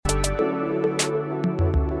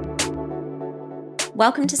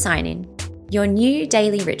Welcome to Sign In, your new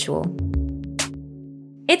daily ritual.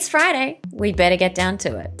 It's Friday, we better get down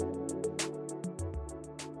to it.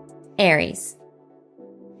 Aries.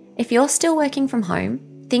 If you're still working from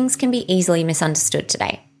home, things can be easily misunderstood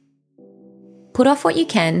today. Put off what you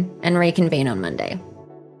can and reconvene on Monday.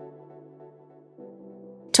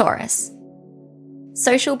 Taurus.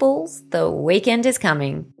 Social bulls, the weekend is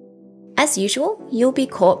coming. As usual, you'll be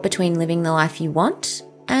caught between living the life you want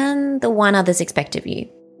and the one others expect of you.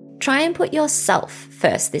 Try and put yourself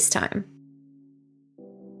first this time.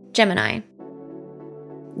 Gemini.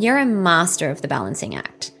 You're a master of the balancing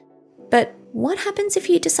act. But what happens if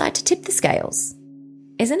you decide to tip the scales?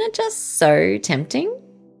 Isn't it just so tempting?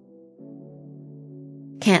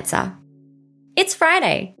 Cancer. It's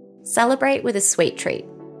Friday. Celebrate with a sweet treat.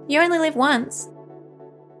 You only live once.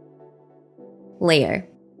 Leo.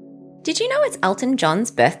 Did you know it's Elton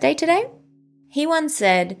John's birthday today? He once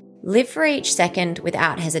said, "Live for each second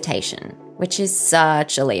without hesitation," which is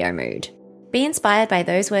such a Leo mood. Be inspired by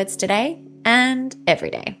those words today and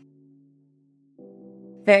every day.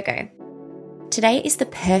 Virgo. Today is the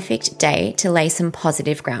perfect day to lay some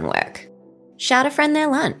positive groundwork. Shout a friend their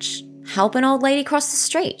lunch. Help an old lady cross the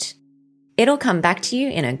street. It'll come back to you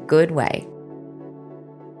in a good way.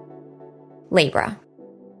 Libra.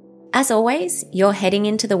 As always, you're heading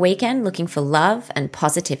into the weekend looking for love and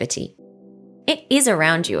positivity. It is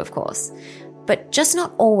around you, of course, but just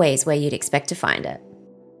not always where you'd expect to find it.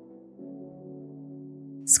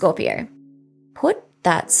 Scorpio. Put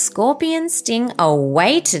that scorpion sting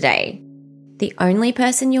away today. The only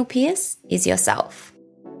person you'll pierce is yourself.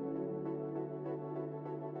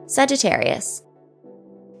 Sagittarius.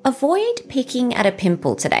 Avoid picking at a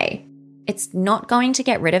pimple today. It's not going to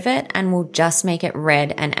get rid of it and will just make it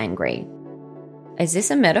red and angry. Is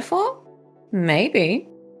this a metaphor? Maybe.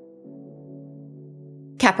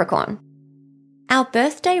 Capricorn. Our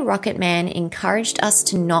birthday rocket man encouraged us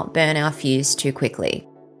to not burn our fuse too quickly.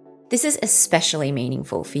 This is especially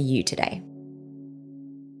meaningful for you today.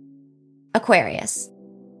 Aquarius.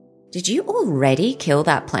 Did you already kill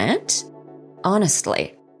that plant?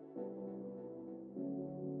 Honestly.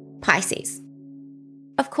 Pisces.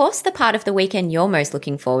 Of course, the part of the weekend you're most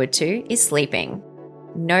looking forward to is sleeping.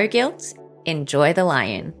 No guilt, enjoy the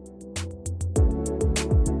lie-in.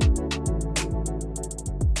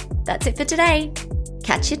 That's it for today.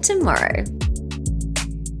 Catch you tomorrow.